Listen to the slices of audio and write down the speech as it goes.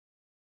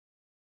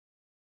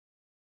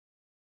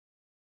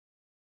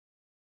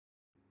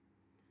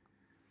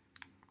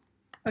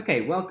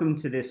Okay, welcome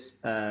to this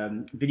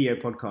video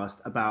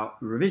podcast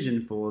about revision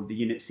for the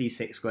Unit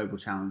C6 Global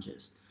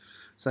Challenges.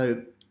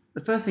 So the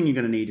first thing you're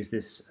going to need is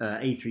this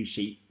A3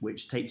 sheet,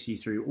 which takes you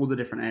through all the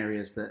different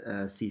areas that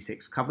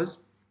C6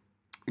 covers.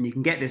 And you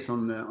can get this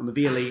on the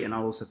VLE, and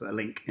I'll also put a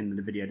link in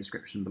the video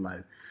description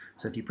below.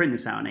 So if you print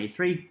this out in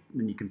A3,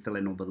 then you can fill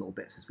in all the little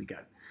bits as we go.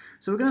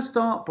 So we're going to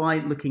start by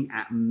looking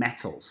at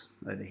metals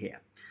over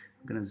here.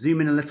 I'm going to zoom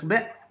in a little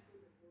bit,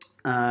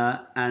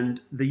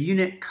 and the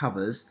unit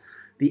covers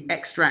the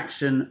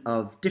extraction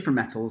of different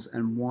metals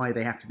and why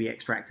they have to be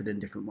extracted in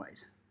different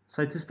ways.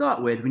 So to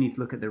start with, we need to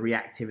look at the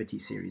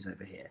reactivity series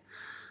over here.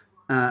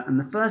 And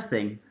the first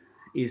thing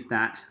is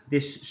that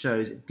this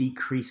shows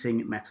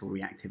decreasing metal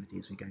reactivity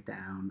as we go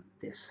down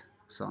this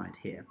side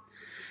here.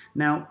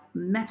 Now,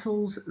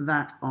 metals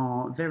that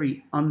are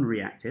very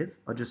unreactive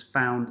are just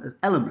found as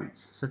elements.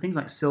 So things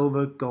like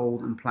silver,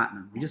 gold, and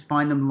platinum. We just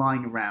find them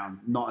lying around,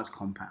 not as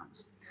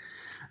compounds.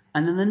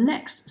 And then the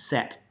next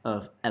set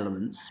of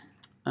elements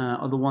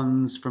are the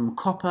ones from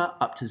copper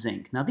up to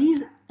zinc. Now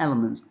these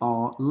elements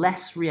are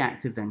less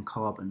reactive than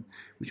carbon,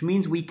 which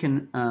means we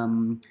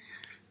can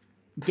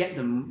get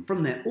them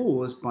from their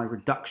ores by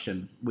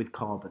reduction with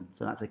carbon.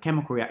 So that's a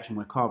chemical reaction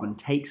where carbon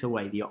takes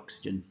away the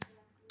oxygen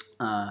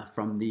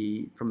from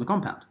the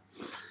compound.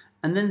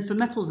 And then for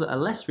metals that are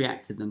less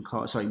reactive than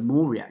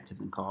more reactive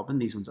than carbon,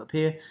 these ones up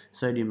here,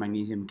 sodium,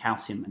 magnesium,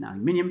 calcium, and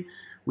aluminium,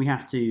 we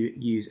have to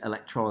use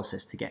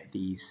electrolysis to get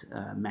these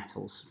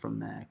metals from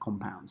their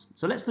compounds.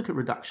 So let's look at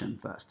reduction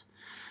first.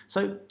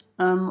 So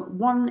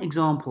one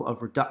example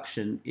of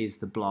reduction is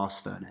the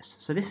blast furnace.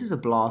 So this is a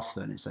blast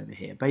furnace over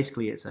here.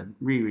 Basically, it's a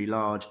really, really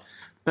large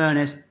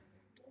furnace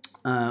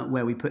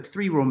where we put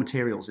three raw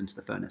materials into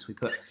the furnace. We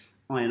put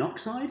iron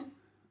oxide,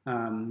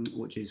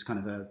 which is kind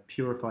of a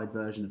purified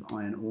version of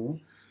iron ore.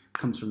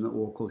 Comes from the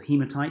ore called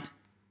hematite,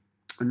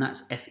 and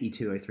that's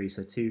Fe2O3,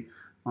 so two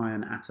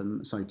iron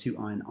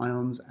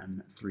ions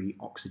and 3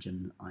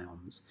 oxygen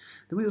ions.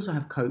 Then we also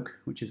have coke,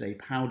 which is a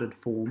powdered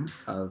form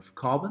of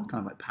carbon,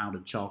 kind of like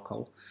powdered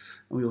charcoal,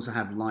 and we also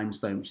have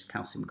limestone, which is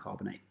calcium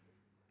carbonate.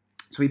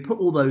 So we put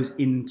all those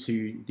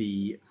into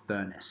the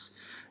furnace.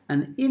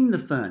 And in the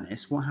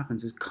furnace, what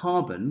happens is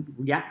carbon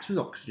reacts with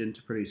oxygen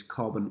to produce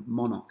carbon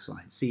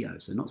monoxide, CO.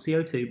 So not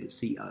CO2, but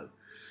CO.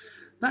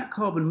 That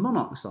carbon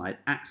monoxide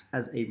acts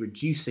as a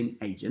reducing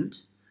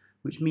agent,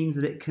 which means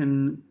that it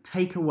can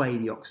take away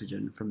the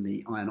oxygen from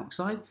the iron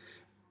oxide,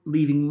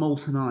 leaving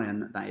molten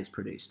iron that is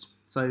produced.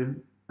 So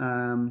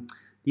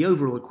the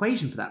overall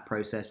equation for that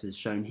process is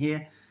shown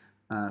here.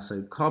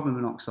 So carbon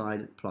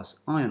monoxide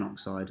plus iron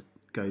oxide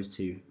goes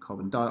to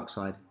carbon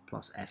dioxide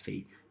plus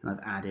Fe, and I've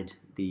added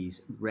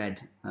these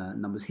red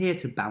numbers here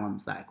to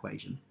balance that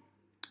equation.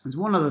 There's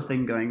one other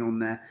thing going on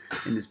there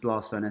in this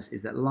blast furnace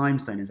is that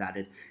limestone is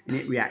added, and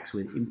it reacts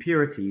with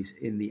impurities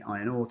in the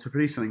iron ore to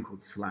produce something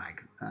called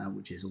slag,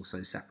 which is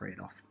also separated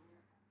off.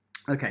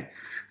 Okay,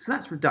 so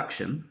that's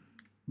reduction,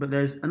 but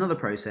there's another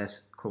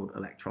process called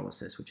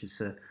electrolysis, which is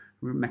for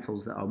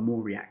metals that are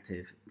more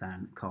reactive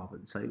than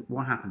carbon. So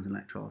what happens in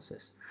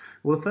electrolysis?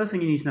 Well, the first thing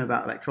you need to know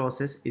about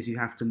electrolysis is you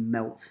have to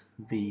melt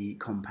the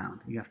compound.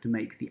 You have to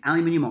make the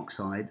aluminium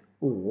oxide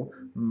ore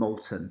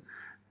molten.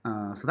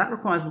 So that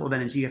requires a lot of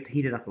energy. You have to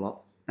heat it up a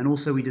lot. And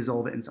also we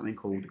dissolve it in something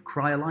called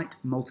cryolite,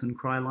 molten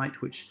cryolite,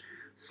 which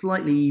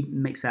slightly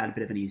makes that a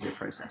bit of an easier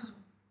process.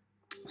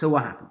 So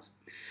what happens?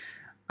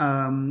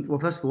 Well,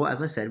 first of all,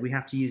 as I said, we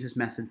have to use this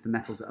method for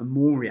metals that are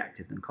more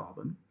reactive than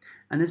carbon.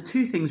 And there's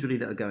two things really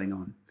that are going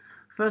on.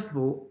 First of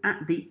all,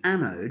 at the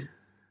anode,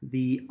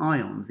 the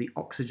ions, the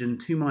oxygen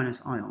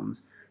 2-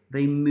 ions,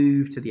 they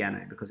move to the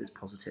anode because it's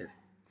positive.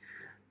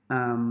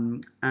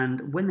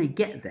 And when they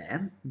get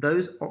there,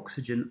 those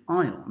oxygen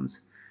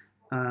ions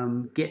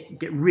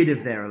get rid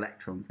of their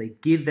electrons. They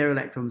give their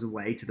electrons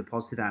away to the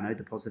positive anode.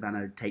 The positive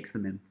anode takes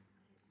them in.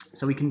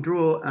 So we can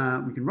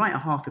write a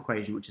half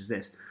equation, which is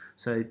this.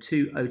 So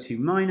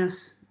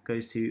 2O2-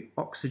 goes to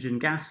oxygen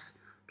gas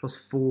plus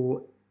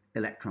 4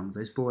 electrons.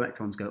 Those 4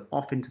 electrons go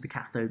off into the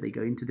cathode. They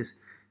go into this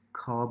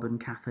carbon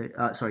cathode,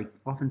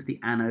 off into the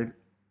anode,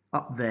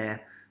 up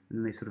there, and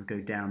then they sort of go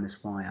down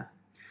this wire.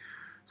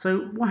 So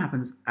what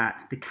happens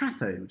at the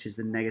cathode, which is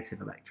the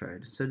negative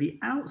electrode? So the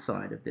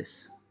outside of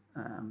this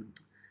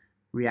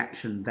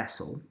reaction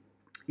vessel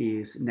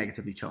is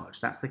negatively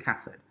charged. That's the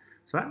cathode.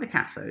 So at the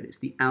cathode, it's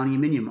the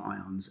aluminium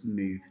ions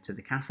move to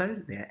the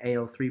cathode. They are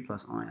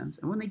Al3+ ions.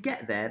 And when they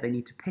get there, they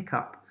need to pick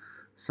up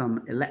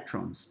some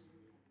electrons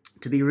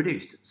to be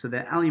reduced. So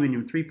they're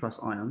aluminium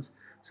 3+ ions.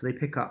 So they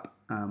pick up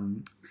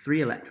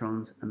 3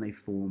 electrons and they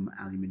form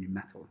aluminium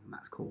metal. And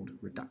that's called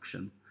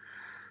reduction.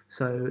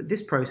 So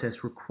this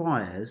process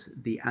requires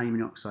the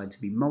aluminium oxide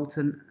to be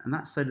molten, and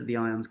that's so that the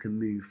ions can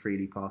move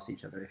freely past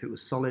each other. If it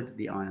was solid,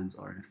 the ions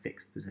are in a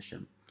fixed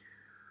position.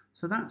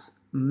 So that's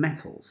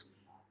metals.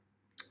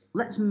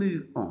 Let's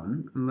move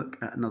on and look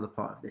at another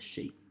part of this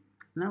sheet.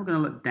 Now we're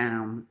going to look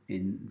down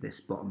in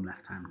this bottom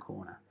left-hand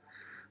corner.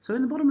 So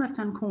in the bottom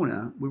left-hand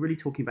corner, we're really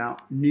talking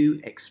about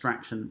new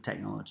extraction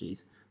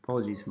technologies.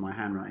 Apologies for my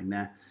handwriting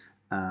there.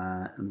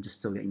 I'm just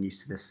still getting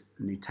used to this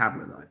new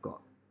tablet that I've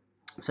got.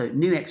 So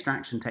new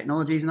extraction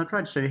technologies, and I've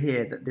tried to show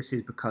here that this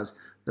is because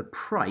the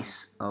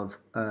price of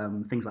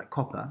things like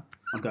copper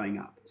are going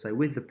up. So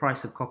with the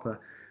price of copper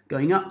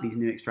going up, these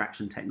new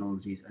extraction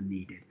technologies are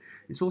needed.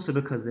 It's also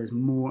because there's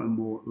more and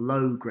more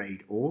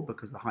low-grade ore,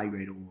 because the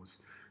high-grade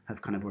ores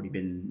have kind of already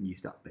been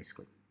used up,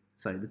 basically.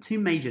 So the two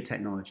major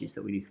technologies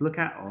that we need to look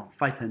at are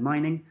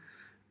phytomining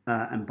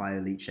and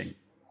bioleaching.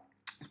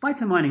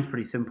 Phytomining is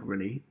pretty simple,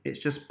 really. It's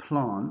just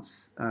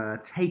plants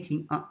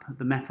taking up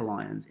the metal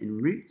ions in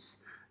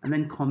roots and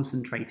then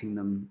concentrating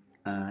them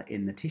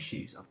in the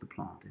tissues of the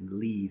plant, in the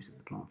leaves of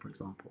the plant, for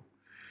example.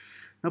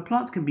 Now,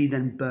 plants can be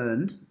then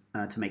burned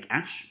to make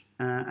ash,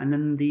 and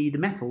then the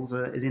metals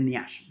is in the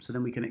ash, so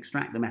then we can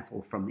extract the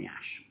metal from the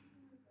ash.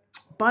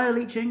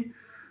 Bioleaching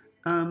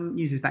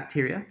uses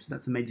bacteria, so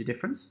that's a major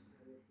difference.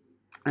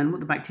 And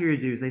what the bacteria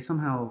do is they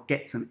somehow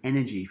get some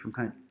energy from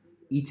kind of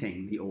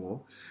eating the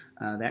ore.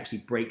 They actually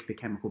break the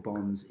chemical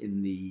bonds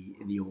in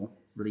the ore,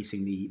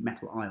 releasing the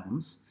metal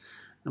ions.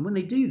 And when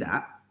they do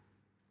that,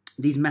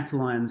 these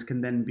metal ions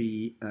can then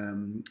be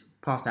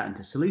passed out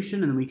into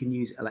solution, and then we can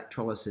use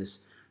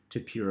electrolysis to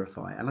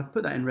purify. And I've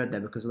put that in red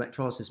there because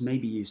electrolysis may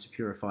be used to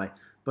purify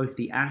both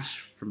the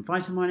ash from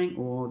phytomining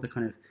or the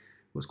kind of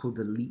what's called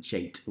the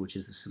leachate, which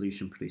is the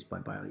solution produced by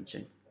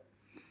bioleaching.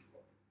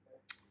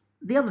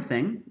 The other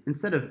thing,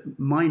 instead of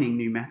mining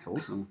new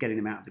metals or getting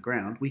them out of the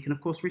ground, we can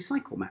of course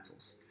recycle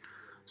metals.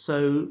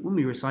 So when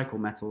we recycle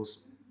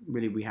metals,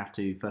 really we have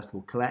to first of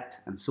all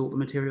collect and sort the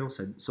material,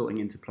 so sorting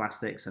into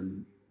plastics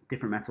and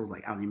different metals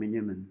like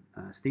aluminium and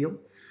steel.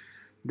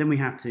 Then we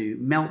have to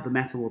melt the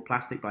metal or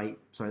plastic by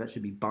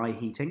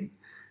heating.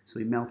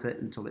 So we melt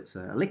it until it's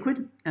a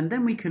liquid, and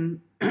then we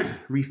can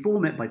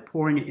reform it by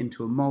pouring it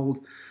into a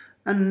mold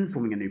and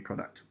forming a new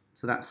product.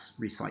 So that's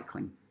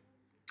recycling.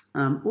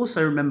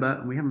 Also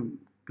remember, and I'm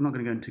not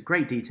going to go into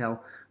great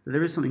detail, that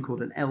there is something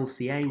called an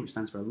LCA, which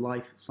stands for a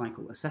life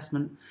cycle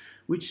assessment,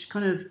 which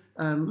kind of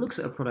looks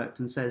at a product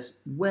and says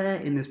where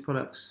in this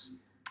product's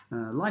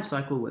life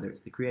cycle, whether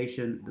it's the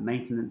creation, the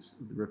maintenance,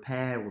 the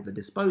repair, or the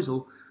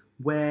disposal,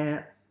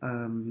 where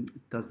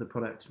does the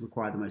product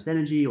require the most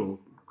energy or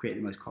create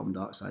the most carbon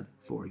dioxide,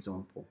 for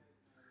example.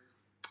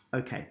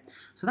 Okay,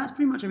 so that's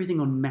pretty much everything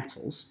on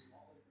metals.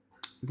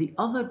 The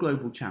other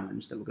global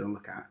challenge that we're going to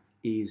look at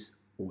is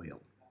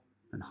oil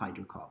and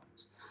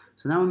hydrocarbons.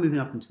 So now we're moving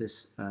up into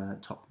this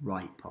top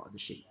right part of the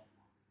sheet.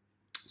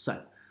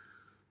 So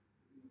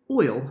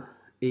oil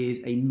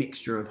is a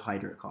mixture of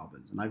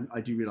hydrocarbons, and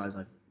I do realize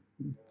I've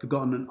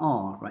forgotten an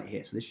R right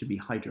here, so this should be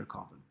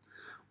hydrocarbon.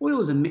 Oil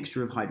is a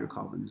mixture of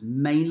hydrocarbons.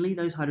 Mainly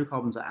those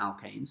hydrocarbons are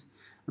alkanes,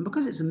 and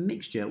because it's a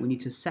mixture, we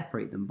need to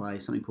separate them by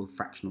something called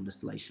fractional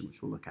distillation,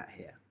 which we'll look at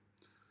here.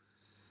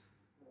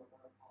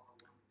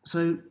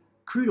 So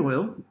crude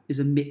oil is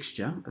a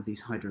mixture of these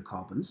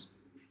hydrocarbons,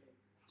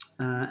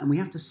 and we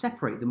have to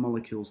separate the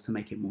molecules to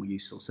make it more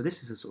useful. So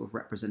this is a sort of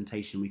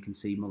representation. We can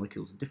see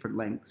molecules of different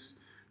lengths,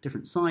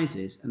 different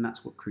sizes, and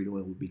that's what crude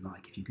oil would be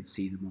like if you could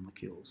see the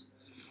molecules.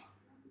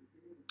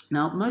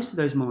 Now, most of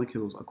those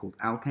molecules are called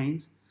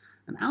alkanes,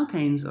 and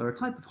alkanes are a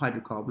type of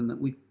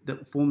hydrocarbon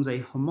that forms a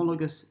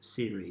homologous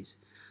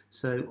series.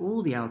 So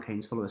all the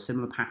alkanes follow a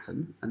similar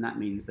pattern, and that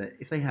means that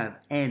if they have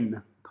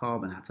N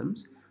carbon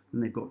atoms, then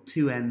they've got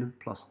 2N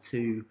plus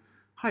 2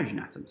 hydrogen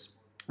atoms.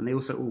 And they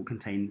also all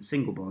contain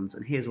single bonds,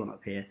 and here's one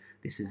up here.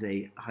 This is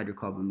a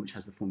hydrocarbon which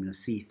has the formula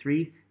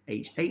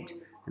C3H8,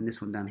 and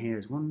this one down here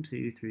is 1,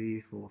 2,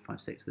 3, 4,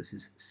 5, 6. This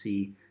is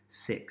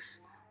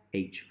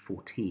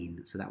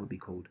C6H14, so that would be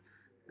called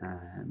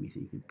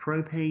methane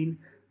propane,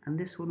 and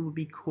this one would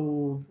be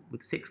called,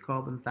 with 6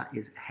 carbons, that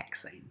is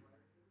hexane.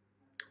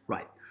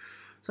 Right,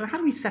 so how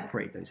do we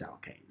separate those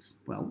alkanes?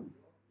 Well,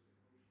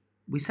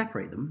 we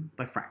separate them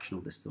by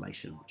fractional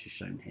distillation, which is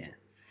shown here.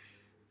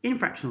 In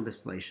fractional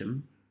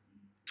distillation,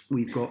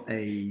 we've got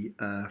a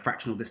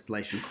fractional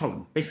distillation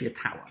column, basically a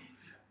tower,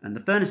 and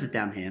the furnace is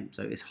down here,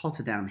 so it's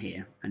hotter down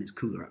here and it's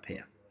cooler up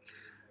here.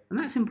 And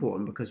that's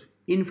important because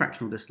in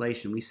fractional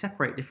distillation, we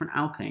separate different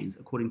alkanes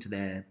according to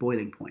their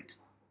boiling point.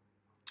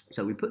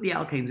 So we put the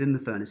alkanes in the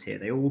furnace here.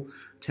 They all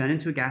turn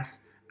into a gas.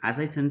 As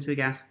they turn into a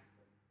gas,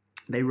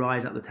 they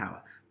rise up the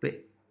tower.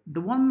 But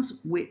the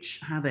ones which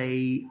have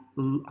a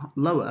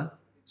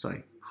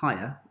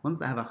higher, ones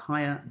that have a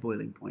higher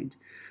boiling point,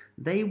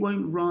 they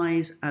won't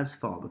rise as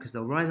far because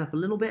they'll rise up a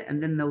little bit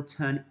and then they'll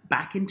turn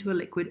back into a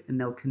liquid and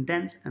they'll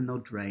condense and they'll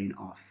drain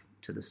off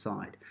to the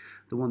side.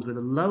 The ones with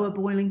a lower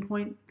boiling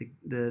point,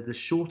 the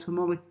shorter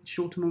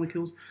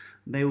molecules,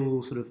 they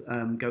will sort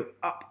of go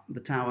up the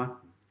tower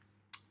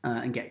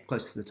and get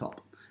close to the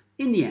top.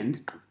 In the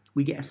end,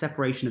 we get a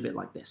separation a bit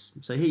like this.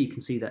 So here you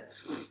can see that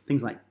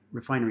things like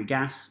refinery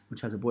gas,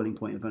 which has a boiling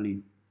point of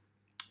only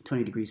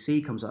 20 degrees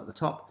C, comes out the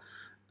top.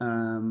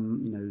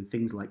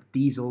 Things like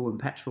diesel and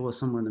petrol are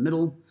somewhere in the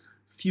middle.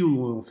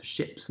 Fuel oil for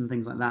ships and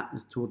things like that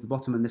is towards the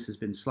bottom, and this has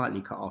been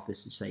slightly cut off.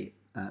 This is, say,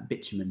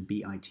 bitumen,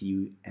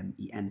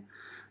 bitumen,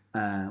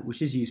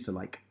 which is used for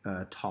like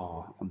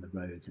tar on the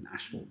roads and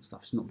asphalt and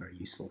stuff. It's not very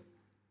useful.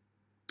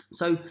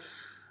 So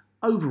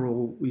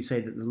overall, we say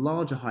that the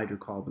larger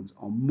hydrocarbons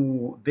are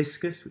more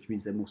viscous, which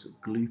means they're more sort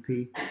of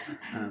gloopy,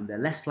 they're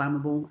less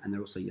flammable, and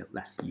they're also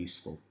less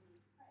useful.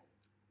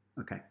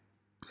 Okay.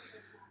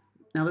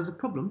 Now there's a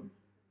problem,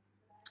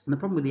 and the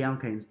problem with the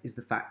alkanes is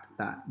the fact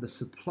that the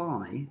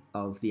supply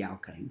of the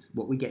alkanes,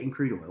 what we get in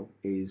crude oil,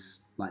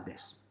 is like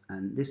this.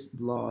 And this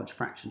large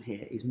fraction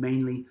here is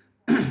mainly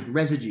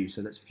residue,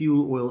 so that's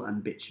fuel, oil,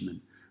 and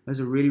bitumen. Those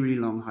are really, really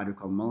long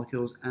hydrocarbon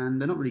molecules, and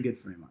they're not really good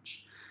for very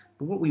much.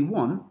 But what we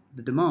want,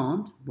 the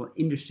demand, what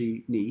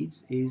industry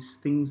needs, is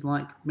things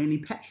like mainly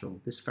petrol,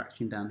 this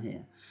fraction down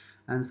here,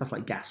 and stuff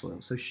like gas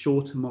oil, so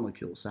shorter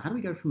molecules. So how do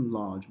we go from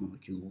large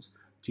molecules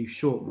to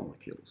short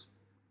molecules?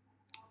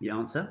 The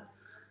answer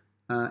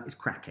is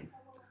cracking.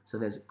 So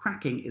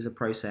cracking is a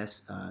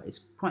process, it's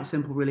quite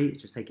simple really,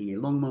 it's just taking a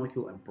long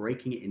molecule and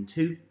breaking it in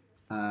two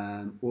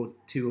or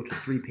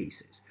three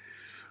pieces.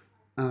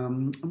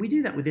 And we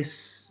do that with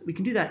this. We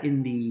can do that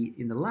in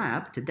the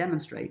lab to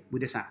demonstrate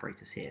with this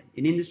apparatus here.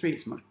 In industry,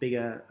 it's much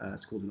bigger.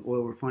 It's called an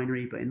oil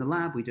refinery, but in the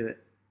lab, we do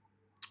it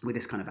with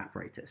this kind of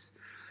apparatus.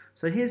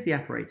 So here's the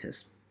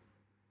apparatus.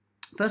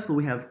 First of all,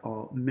 we have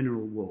our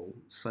mineral wool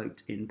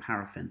soaked in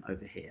paraffin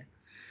over here,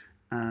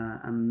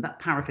 and that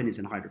paraffin is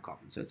in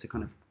hydrocarbon. So it's a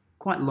kind of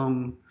quite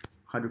long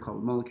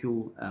hydrocarbon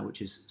molecule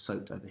which is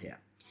soaked over here.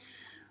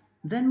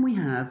 Then we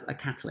have a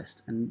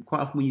catalyst, and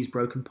quite often we use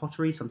broken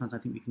pottery. Sometimes I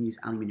think we can use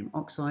aluminium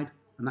oxide,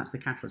 and that's the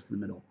catalyst in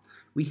the middle.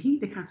 We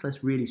heat the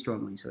catalyst really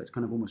strongly, so it's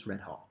kind of almost red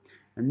hot.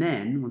 And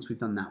then, once we've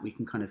done that, we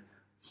can kind of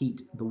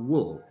heat the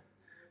wool,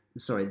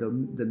 sorry, the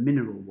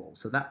mineral wool.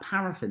 So that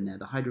paraffin there,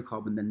 the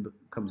hydrocarbon, then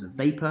becomes a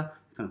vapor,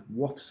 kind of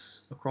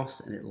wafts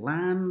across, and it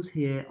lands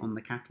here on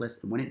the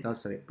catalyst, and when it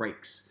does so, it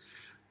breaks.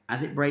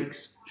 As it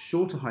breaks,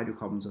 shorter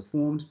hydrocarbons are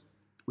formed,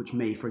 which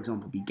may, for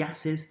example, be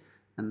gases,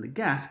 and the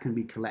gas can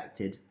be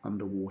collected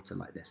underwater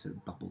like this, so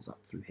it bubbles up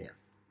through here.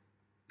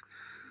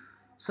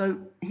 So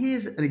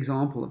here's an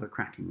example of a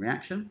cracking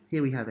reaction.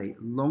 Here we have a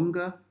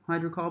longer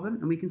hydrocarbon,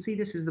 and we can see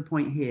this is the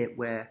point here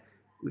where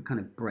it kind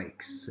of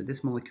breaks. So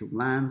this molecule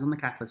lands on the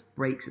catalyst,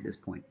 breaks at this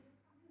point.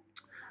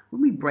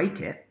 When we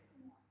break it,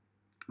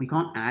 we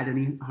can't add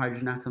any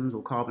hydrogen atoms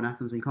or carbon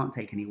atoms, we can't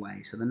take any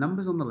away. So the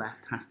numbers on the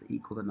left has to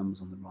equal the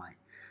numbers on the right.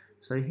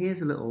 So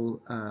here's a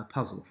little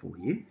puzzle for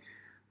you.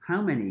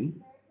 How many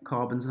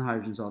carbons and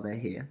hydrogens are there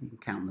here? You can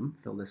count them,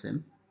 fill this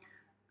in.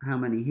 How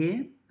many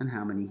here and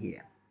how many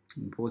here?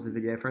 You can pause the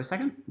video for a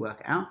second, work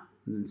it out,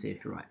 and then see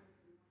if you're right.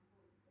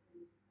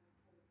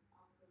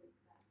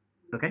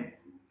 Okay,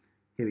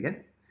 here we go.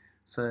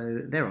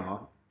 So there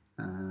are,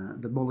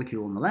 the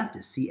molecule on the left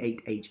is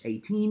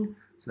C8H18,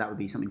 so that would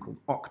be something called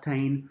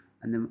octane.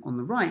 And then on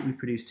the right, we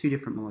produce two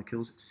different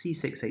molecules,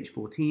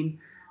 C6H14,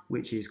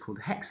 which is called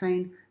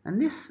hexane,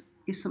 and this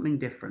is something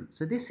different.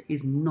 So this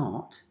is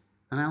not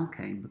an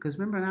alkane, because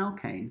remember an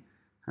alkane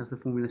has the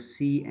formula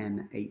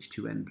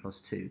CnH2n plus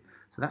 2.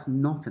 So that's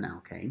not an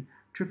alkane.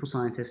 Triple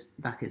scientist,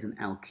 that is an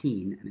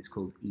alkene, and it's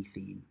called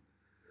ethene.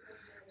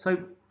 So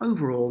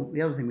overall,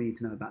 the other thing we need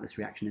to know about this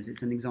reaction is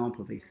it's an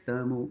example of a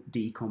thermal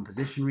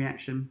decomposition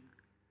reaction,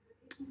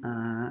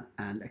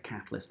 and a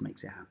catalyst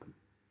makes it happen.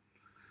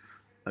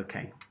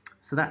 Okay,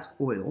 so that's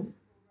oil.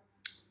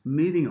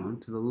 Moving on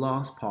to the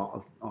last part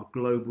of our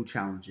global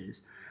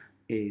challenges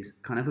is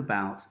kind of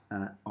about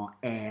our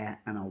air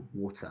and our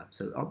water,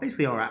 so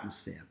basically our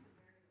atmosphere.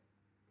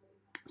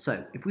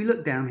 So if we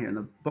look down here in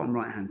the bottom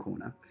right hand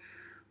corner,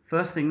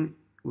 first thing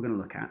we're going to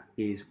look at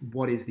is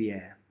what is the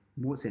air,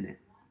 what's in it.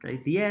 Okay,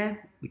 the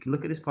air, we can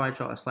look at this pie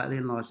chart, I've slightly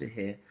enlarged it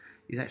here,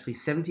 is actually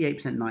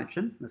 78%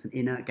 nitrogen, that's an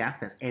inert gas,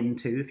 that's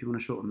N2 if you want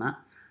to shorten that,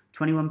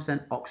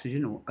 21%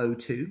 oxygen or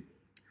O2,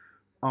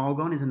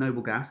 argon is a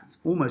noble gas, it's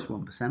almost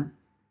 1%,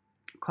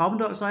 carbon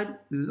dioxide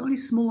is only a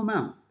small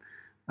amount,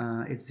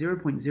 it's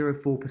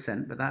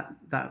 0.04%, but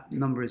that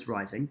number is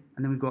rising.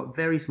 And then we've got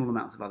very small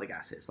amounts of other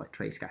gases, like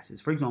trace gases,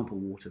 for example,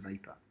 water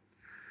vapor.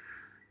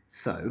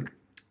 So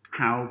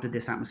how did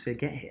this atmosphere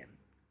get here?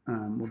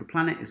 Well, the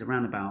planet is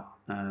around about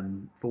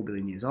 4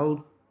 billion years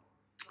old,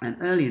 and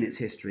early in its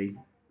history,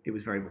 it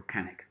was very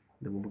volcanic.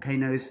 There were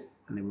volcanoes,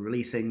 and they were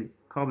releasing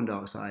carbon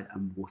dioxide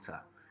and water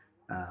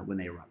when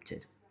they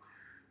erupted.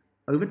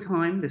 Over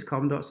time, this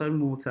carbon dioxide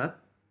and water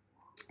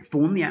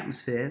formed the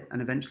atmosphere,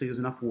 and eventually there was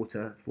enough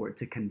water for it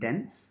to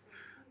condense,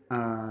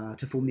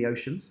 to form the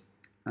oceans,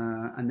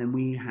 and then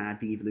we had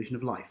the evolution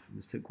of life.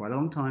 This took quite a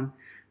long time,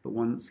 but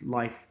once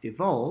life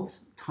evolved,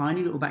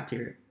 tiny little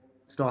bacteria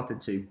started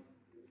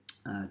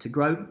to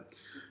grow,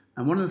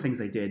 and one of the things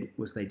they did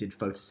was they did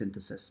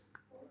photosynthesis.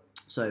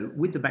 So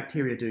with the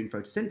bacteria doing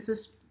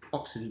photosynthesis,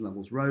 oxygen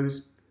levels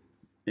rose.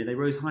 They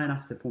rose high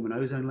enough to form an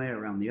ozone layer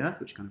around the Earth,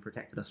 which kind of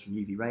protected us from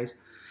UV rays,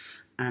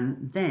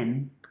 and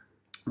then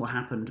what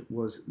happened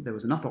was there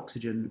was enough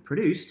oxygen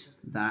produced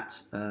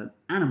that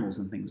animals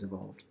and things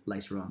evolved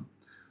later on.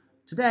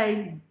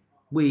 Today,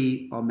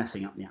 we are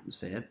messing up the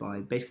atmosphere by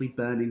basically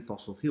burning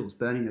fossil fuels,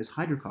 burning those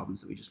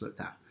hydrocarbons that we just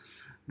looked at.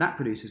 That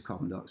produces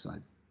carbon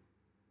dioxide.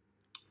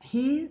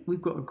 Here,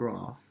 we've got a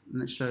graph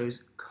that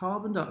shows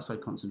carbon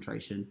dioxide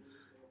concentration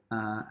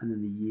and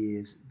then the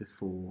years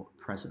before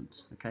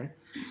present. Okay,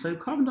 so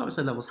carbon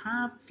dioxide levels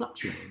have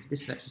fluctuated.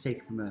 This is actually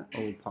taken from an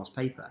old past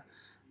paper,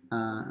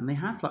 and they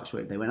have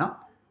fluctuated. They went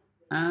up,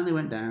 and they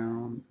went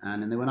down,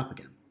 and then they went up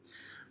again.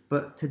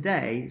 But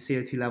today,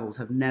 CO2 levels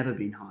have never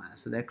been higher.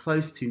 So they're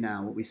close to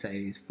now what we say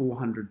is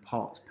 400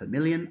 parts per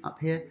million up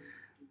here.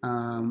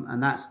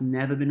 And that's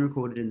never been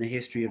recorded in the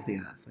history of the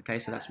Earth. Okay,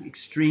 so that's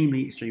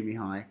extremely, extremely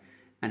high.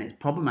 And it's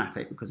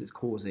problematic because it's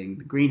causing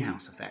the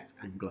greenhouse effect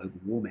and global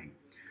warming.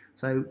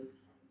 So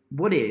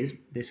what is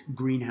this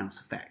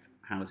greenhouse effect?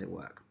 How does it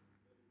work?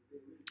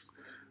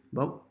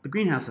 Well, the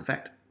greenhouse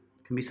effect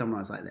can be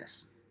summarized like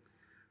this.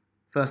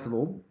 First of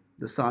all,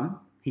 the sun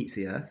heats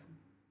the Earth.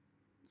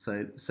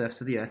 So the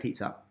surface of the Earth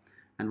heats up,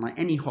 and like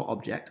any hot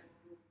object,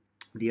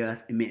 the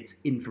Earth emits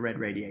infrared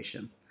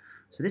radiation.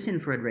 So this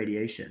infrared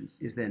radiation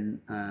is then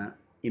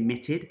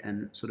emitted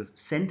and sort of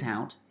sent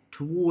out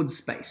towards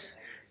space.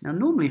 Now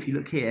normally if you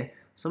look here,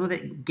 some of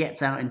it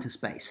gets out into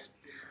space,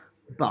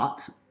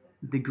 but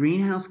the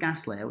greenhouse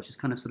gas layer, which is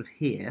kind of sort of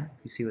here,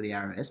 you see where the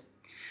arrow is,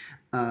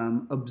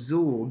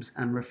 absorbs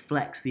and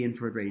reflects the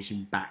infrared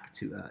radiation back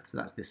to Earth. So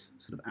that's this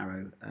sort of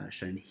arrow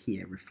shown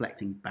here,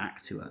 reflecting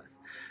back to Earth.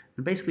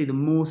 And basically, the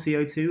more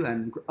CO2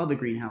 and other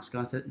greenhouse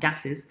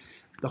gases,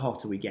 the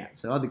hotter we get.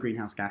 So other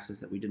greenhouse gases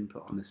that we didn't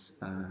put on this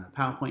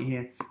PowerPoint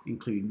here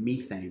include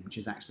methane, which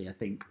is actually, I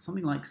think,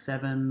 something like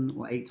 7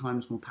 or 8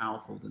 times more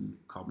powerful than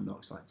carbon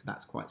dioxide. So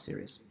that's quite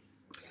serious.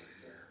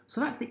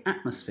 So that's the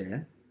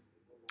atmosphere.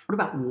 What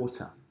about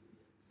water?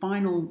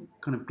 Final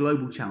kind of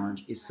global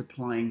challenge is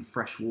supplying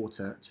fresh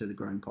water to the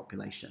growing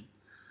population.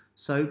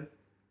 So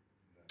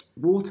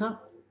water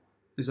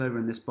is over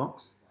in this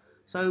box.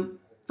 So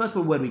first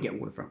of all, where do we get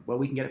water from? Well,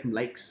 we can get it from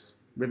lakes,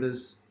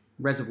 rivers,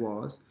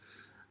 reservoirs.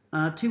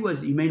 2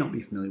 words that you may not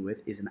be familiar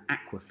with is an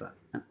aquifer.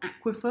 An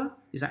aquifer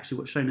is actually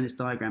what's shown in this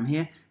diagram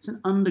here. It's an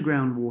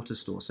underground water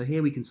store. So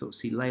here we can sort of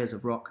see layers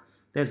of rock.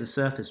 There's a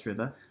surface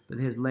river, but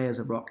here's layers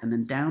of rock. And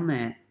then down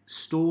there,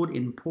 stored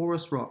in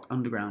porous rock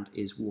underground,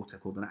 is water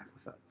called an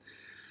aquifer.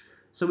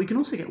 So we can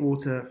also get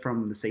water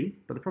from the sea,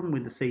 but the problem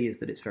with the sea is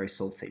that it's very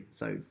salty.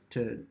 So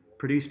to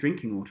produce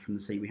drinking water from the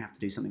sea, we have to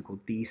do something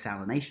called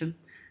desalination,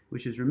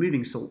 which is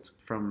removing salt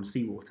from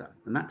seawater.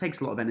 And that takes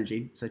a lot of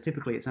energy. So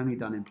typically it's only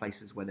done in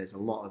places where there's a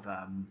lot of,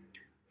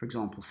 for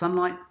example,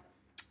 sunlight.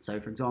 So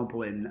for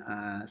example, in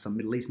some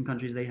Middle Eastern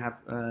countries, they have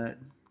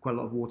quite a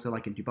lot of water,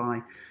 like in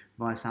Dubai,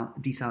 via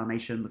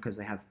desalination, because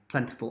they have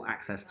plentiful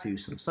access to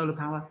sort of solar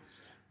power,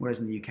 whereas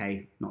in the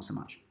UK, not so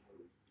much.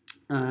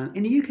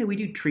 In the UK, we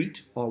do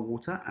treat our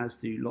water, as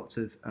do lots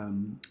of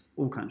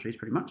all countries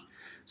pretty much.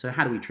 So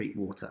how do we treat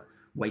water?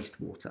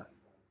 Wastewater.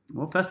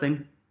 Well, first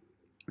thing,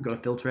 we've got to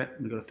filter it.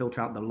 We've got to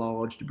filter out the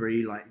large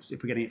debris, like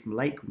if we're getting it from a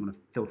lake, we want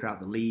to filter out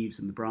the leaves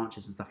and the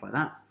branches and stuff like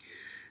that.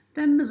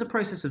 Then there's a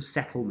process of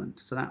settlement,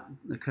 so that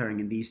occurring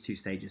in these 2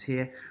 stages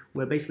here,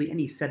 where basically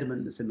any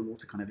sediment that's in the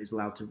water kind of is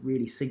allowed to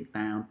really sink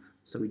down,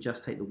 so we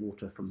just take the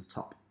water from the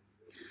top.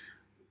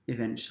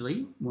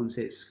 Eventually, once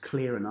it's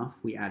clear enough,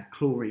 we add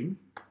chlorine.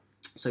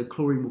 So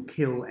chlorine will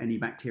kill any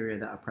bacteria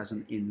that are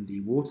present in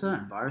the water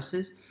and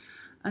viruses.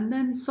 And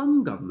then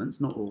some governments,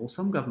 not all,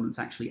 some governments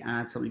actually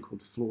add something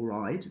called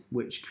fluoride,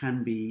 which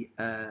can be,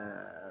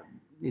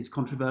 is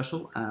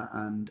controversial,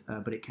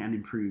 but it can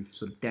improve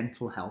sort of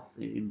dental health.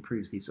 It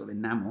improves the sort of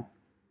enamel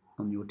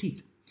on your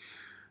teeth.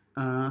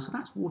 So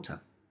that's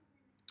water.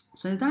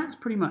 So that's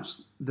pretty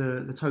much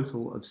the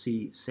total of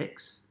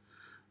C6.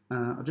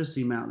 I'll just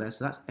zoom out there.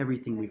 So that's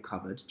everything we've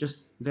covered.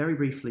 Just very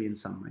briefly in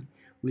summary,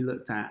 we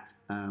looked at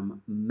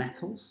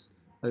metals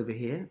over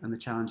here and the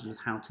challenges of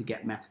how to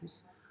get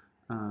metals.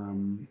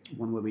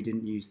 One word we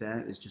didn't use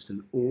there is just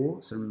an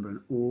ore. So remember,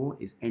 an ore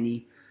is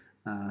any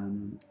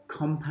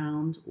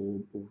compound or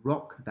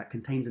rock that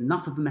contains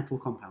enough of a metal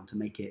compound to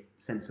make it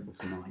sensible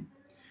to mine.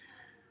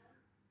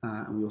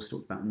 And we also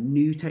talked about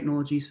new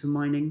technologies for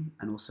mining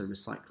and also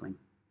recycling.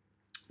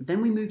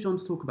 Then we moved on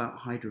to talk about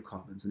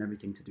hydrocarbons and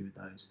everything to do with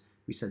those.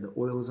 We said that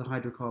oil is a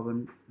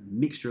hydrocarbon, a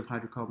mixture of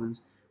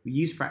hydrocarbons. We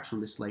use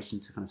fractional distillation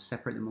to kind of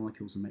separate the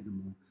molecules and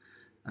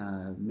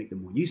make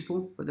them more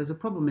useful, but there's a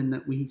problem in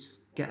that we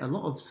get a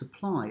lot of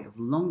supply of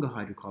longer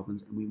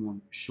hydrocarbons and we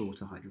want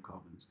shorter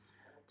hydrocarbons.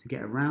 To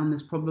get around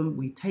this problem,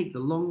 we take the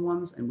long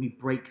ones and we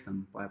break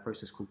them by a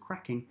process called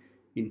cracking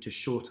into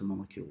shorter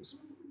molecules.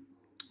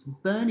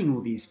 Burning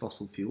all these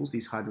fossil fuels,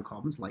 these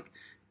hydrocarbons like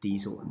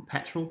diesel and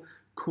petrol,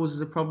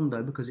 causes a problem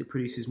though because it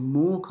produces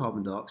more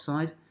carbon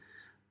dioxide,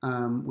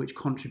 which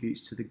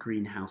contributes to the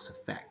greenhouse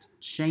effect,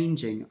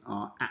 changing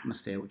our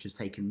atmosphere, which has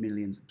taken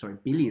billions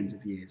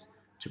of years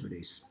to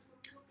produce.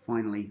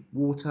 Finally,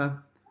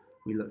 water.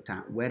 We looked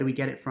at where do we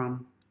get it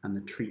from and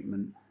the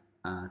treatment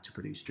to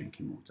produce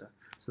drinking water.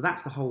 So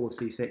that's the whole of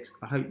C6.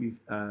 I hope you've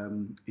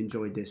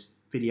enjoyed this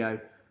video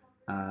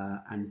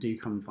and do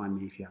come and find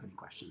me if you have any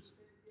questions.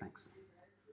 Thanks.